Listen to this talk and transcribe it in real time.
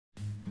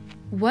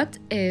What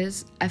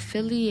is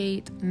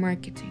affiliate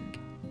marketing?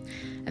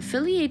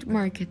 Affiliate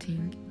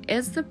marketing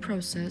is the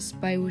process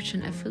by which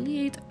an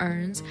affiliate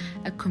earns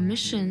a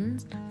commission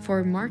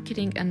for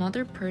marketing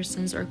another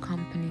person's or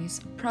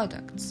company's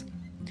products.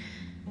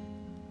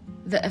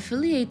 The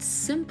affiliate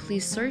simply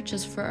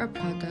searches for a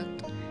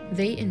product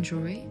they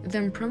enjoy,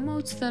 then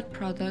promotes that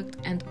product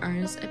and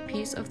earns a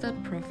piece of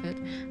that profit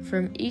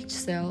from each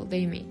sale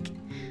they make.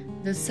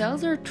 The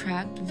sales are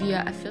tracked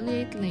via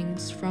affiliate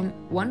links from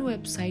one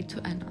website to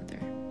another.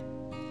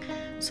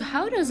 So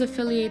how does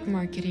affiliate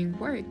marketing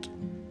work?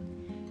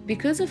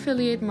 Because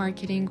affiliate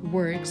marketing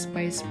works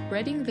by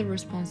spreading the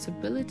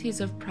responsibilities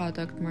of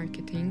product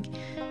marketing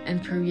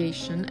and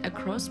creation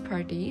across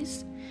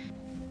parties,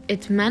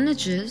 it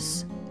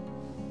manages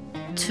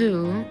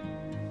to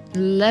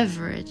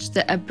leverage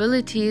the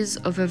abilities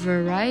of a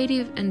variety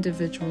of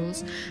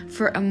individuals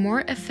for a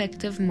more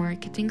effective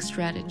marketing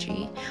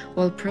strategy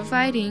while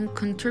providing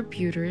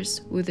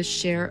contributors with a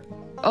share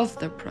of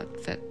the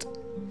profit.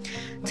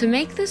 To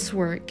make this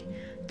work,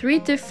 3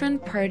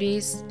 different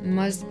parties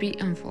must be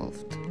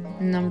involved.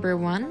 Number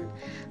 1,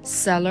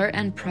 seller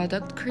and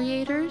product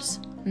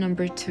creators.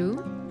 Number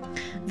 2,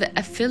 the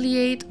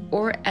affiliate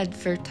or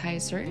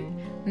advertiser.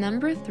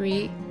 Number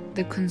 3,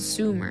 the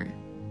consumer.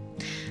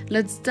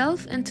 Let's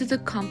delve into the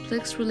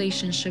complex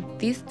relationship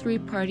these 3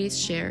 parties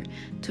share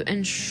to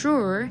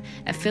ensure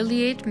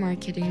affiliate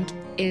marketing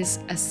is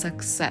a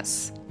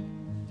success.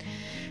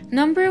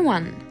 Number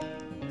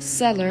 1,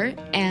 seller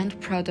and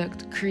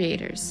product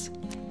creators.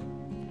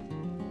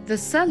 The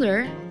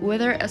seller,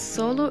 whether a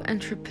solo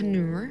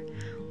entrepreneur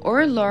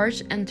or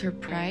large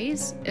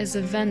enterprise, is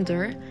a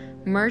vendor,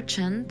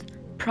 merchant,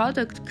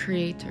 product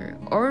creator,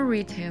 or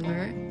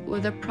retailer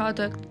with a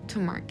product to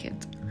market.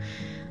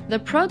 The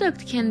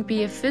product can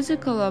be a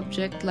physical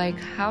object like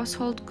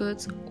household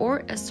goods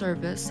or a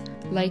service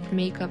like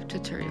makeup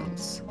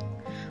tutorials.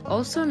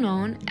 Also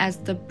known as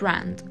the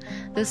brand,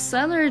 the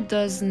seller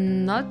does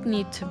not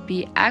need to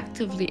be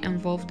actively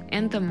involved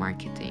in the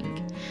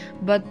marketing,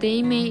 but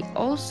they may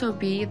also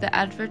be the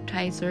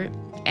advertiser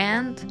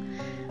and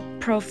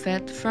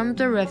profit from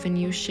the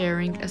revenue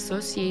sharing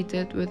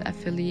associated with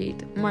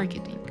affiliate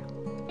marketing.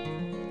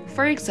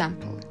 For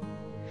example,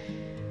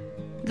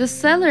 the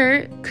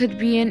seller could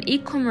be an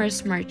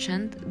e-commerce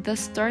merchant that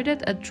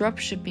started a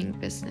dropshipping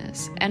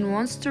business and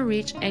wants to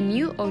reach a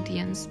new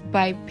audience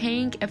by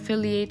paying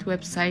affiliate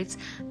websites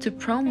to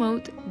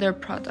promote their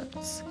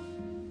products.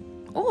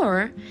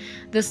 Or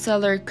the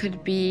seller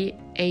could be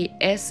a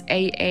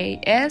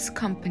SaaS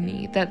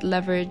company that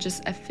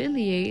leverages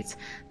affiliates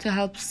to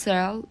help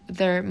sell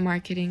their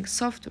marketing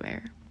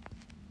software.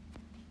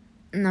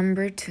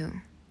 Number 2,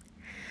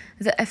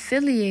 the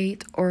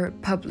affiliate or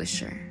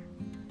publisher.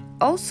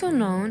 Also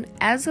known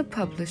as a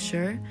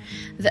publisher,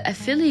 the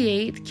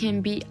affiliate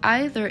can be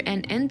either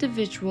an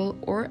individual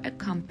or a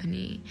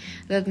company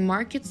that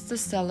markets the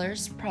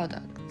seller's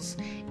products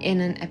in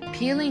an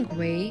appealing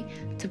way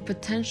to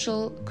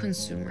potential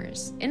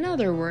consumers. In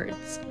other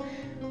words,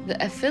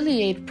 the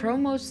affiliate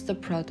promotes the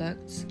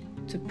products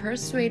to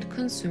persuade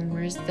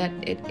consumers that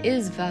it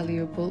is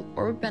valuable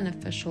or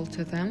beneficial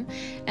to them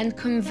and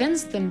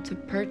convince them to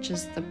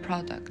purchase the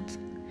product.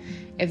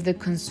 If the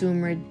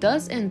consumer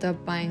does end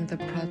up buying the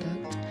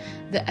product,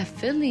 the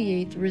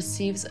affiliate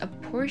receives a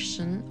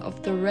portion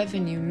of the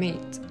revenue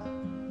made.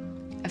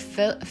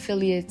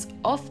 Affiliates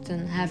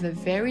often have a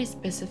very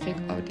specific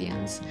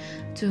audience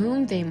to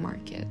whom they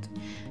market,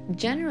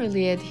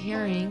 generally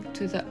adhering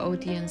to the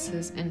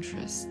audience's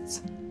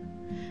interests.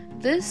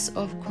 This,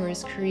 of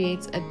course,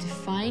 creates a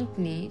defined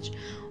niche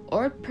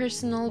or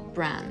personal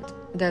brand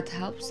that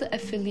helps the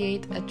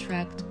affiliate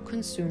attract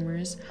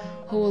consumers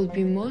who will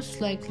be most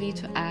likely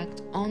to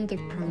act on the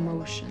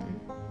promotion.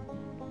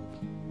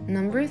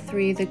 Number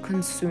 3, the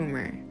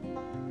consumer.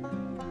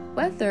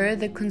 Whether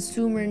the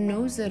consumer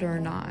knows it or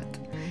not,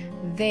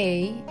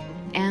 they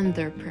and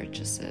their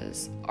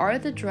purchases are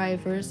the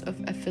drivers of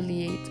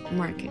affiliate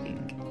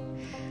marketing.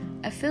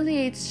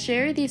 Affiliates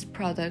share these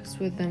products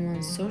with them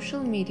on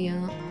social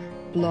media,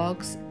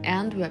 blogs,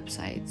 and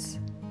websites.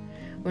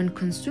 When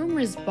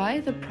consumers buy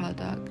the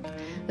product,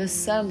 the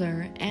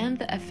seller and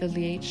the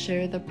affiliate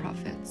share the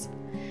profits.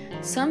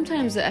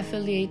 Sometimes the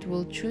affiliate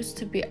will choose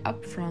to be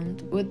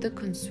upfront with the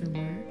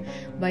consumer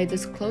by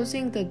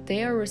disclosing that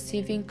they are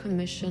receiving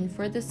commission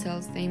for the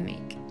sales they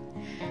make.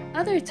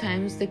 Other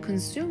times, the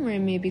consumer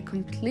may be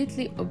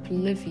completely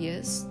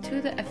oblivious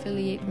to the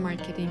affiliate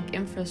marketing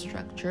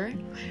infrastructure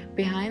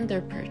behind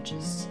their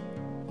purchase.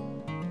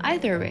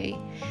 Either way,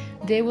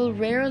 they will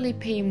rarely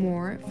pay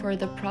more for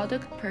the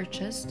product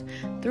purchased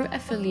through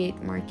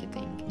affiliate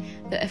marketing.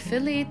 The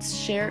affiliate's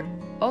share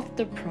of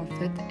the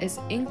profit is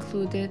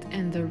included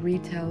in the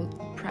retail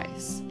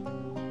price.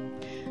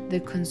 The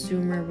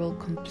consumer will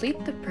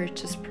complete the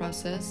purchase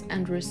process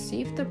and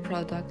receive the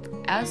product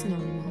as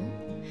normal,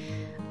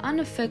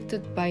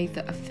 unaffected by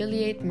the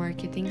affiliate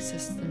marketing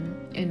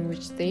system in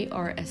which they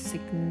are a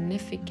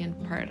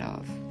significant part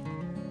of.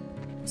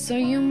 So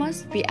you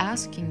must be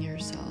asking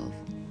yourself,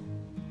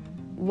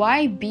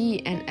 why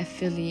be an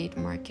affiliate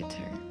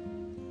marketer?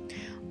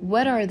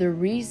 What are the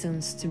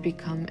reasons to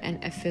become an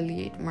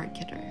affiliate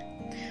marketer?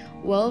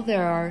 Well,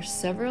 there are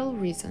several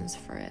reasons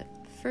for it.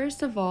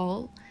 First of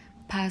all,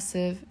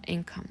 passive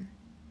income.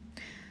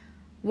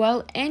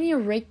 While any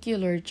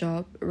regular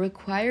job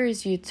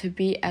requires you to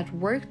be at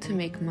work to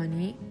make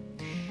money,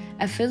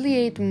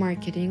 affiliate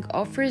marketing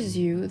offers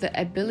you the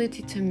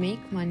ability to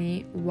make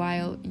money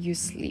while you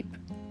sleep.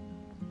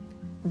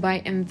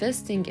 By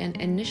investing an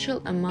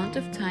initial amount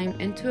of time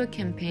into a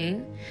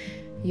campaign,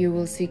 you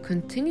will see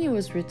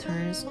continuous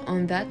returns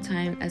on that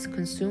time as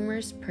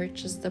consumers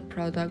purchase the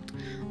product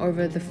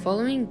over the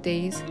following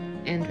days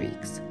and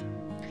weeks.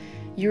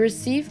 You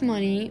receive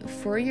money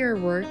for your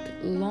work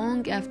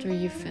long after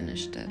you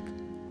finished it.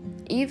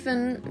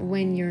 Even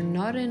when you're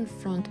not in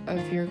front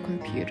of your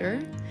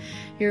computer,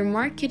 your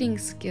marketing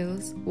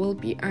skills will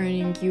be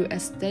earning you a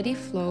steady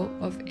flow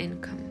of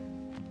income.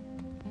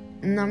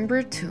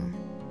 Number 2,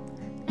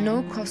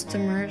 no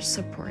customer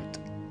support.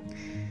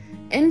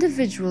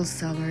 Individual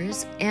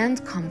sellers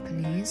and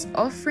companies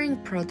offering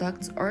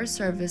products or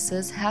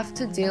services have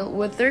to deal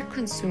with their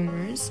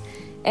consumers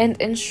and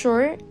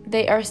ensure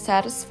they are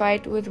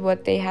satisfied with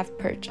what they have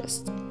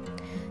purchased.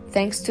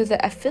 Thanks to the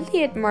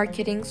affiliate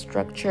marketing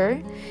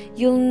structure,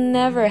 you'll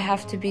never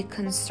have to be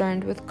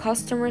concerned with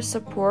customer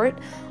support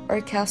or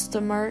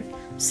customer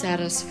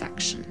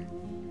satisfaction.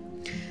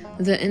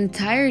 The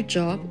entire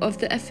job of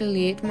the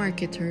affiliate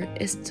marketer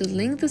is to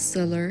link the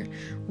seller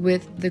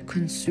with the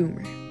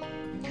consumer.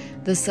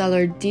 The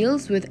seller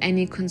deals with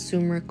any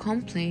consumer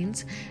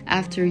complaints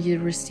after you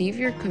receive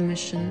your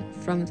commission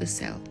from the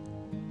sale.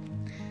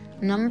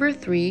 Number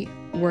 3,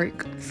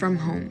 work from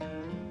home.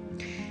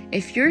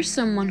 If you're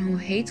someone who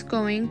hates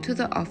going to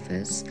the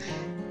office,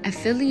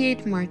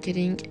 affiliate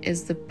marketing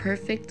is the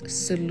perfect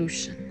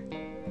solution.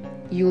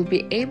 You'll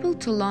be able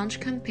to launch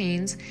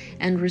campaigns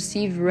and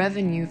receive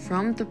revenue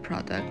from the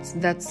products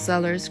that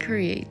sellers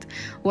create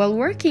while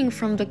working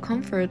from the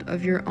comfort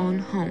of your own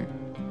home.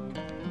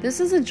 This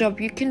is a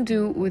job you can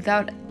do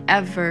without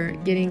ever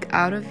getting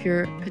out of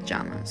your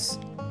pajamas.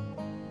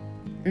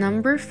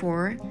 Number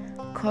 4,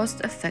 cost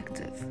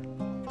effective.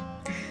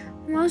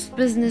 Most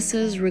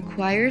businesses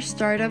require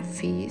startup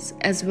fees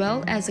as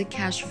well as a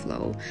cash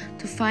flow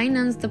to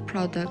finance the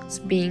products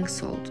being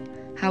sold.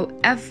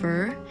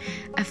 However,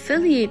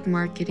 affiliate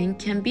marketing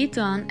can be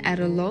done at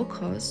a low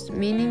cost,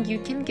 meaning you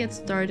can get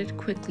started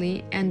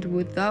quickly and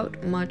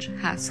without much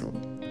hassle.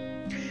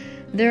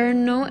 There are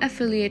no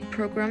affiliate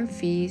program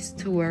fees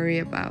to worry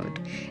about,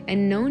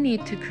 and no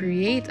need to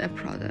create a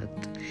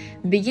product.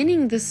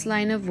 Beginning this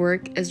line of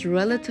work is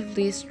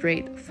relatively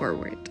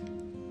straightforward.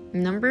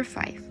 Number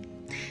 5.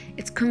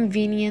 It's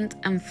convenient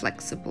and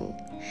flexible.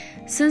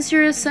 Since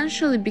you're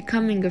essentially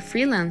becoming a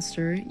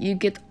freelancer, you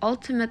get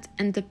ultimate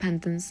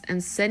independence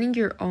and setting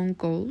your own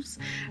goals,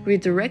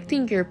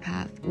 redirecting your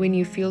path when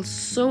you feel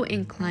so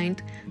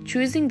inclined,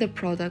 choosing the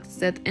products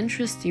that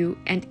interest you,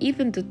 and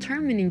even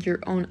determining your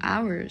own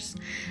hours.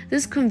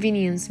 This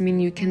convenience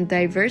means you can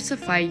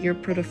diversify your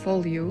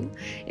portfolio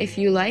if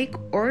you like,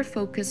 or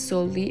focus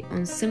solely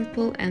on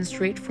simple and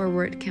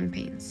straightforward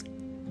campaigns.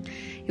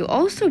 You'll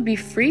also be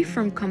free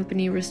from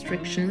company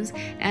restrictions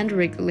and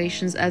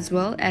regulations, as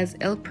well as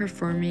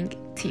ill-performing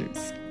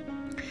teams.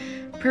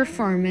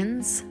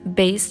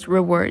 Performance-based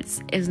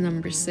rewards is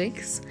number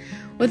 6.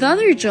 With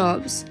other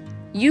jobs,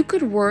 you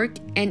could work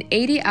an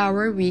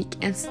 80-hour week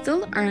and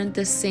still earn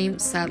the same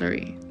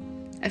salary.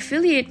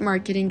 Affiliate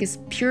marketing is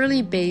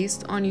purely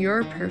based on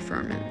your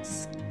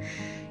performance.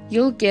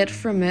 You'll get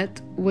from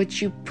it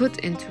what you put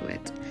into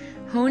it.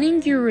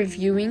 Honing your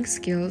reviewing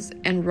skills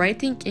and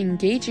writing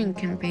engaging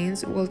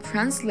campaigns will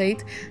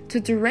translate to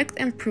direct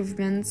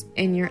improvements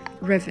in your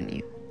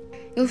revenue.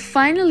 You'll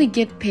finally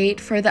get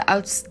paid for the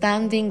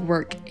outstanding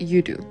work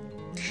you do.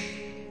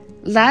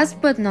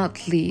 Last but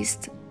not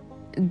least,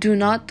 do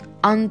not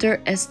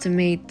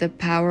underestimate the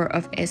power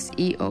of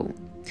SEO.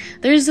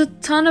 There's a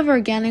ton of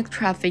organic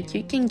traffic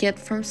you can get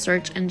from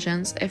search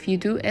engines if you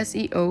do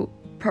SEO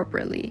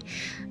properly.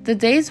 The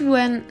days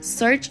when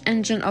search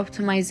engine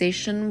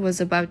optimization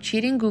was about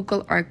cheating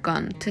Google are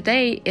gone.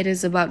 Today, it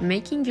is about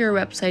making your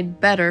website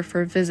better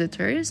for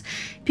visitors.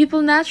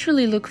 People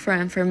naturally look for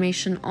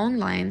information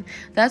online.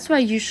 That's why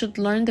you should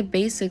learn the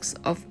basics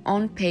of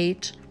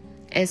on-page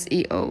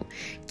SEO,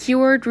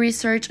 keyword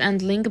research,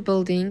 and link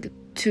building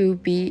to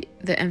be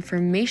the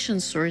information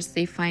source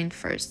they find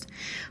first.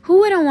 Who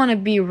wouldn't want to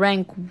be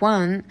rank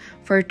 1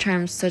 for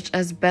terms such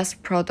as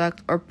best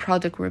product or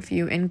product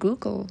review in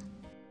Google?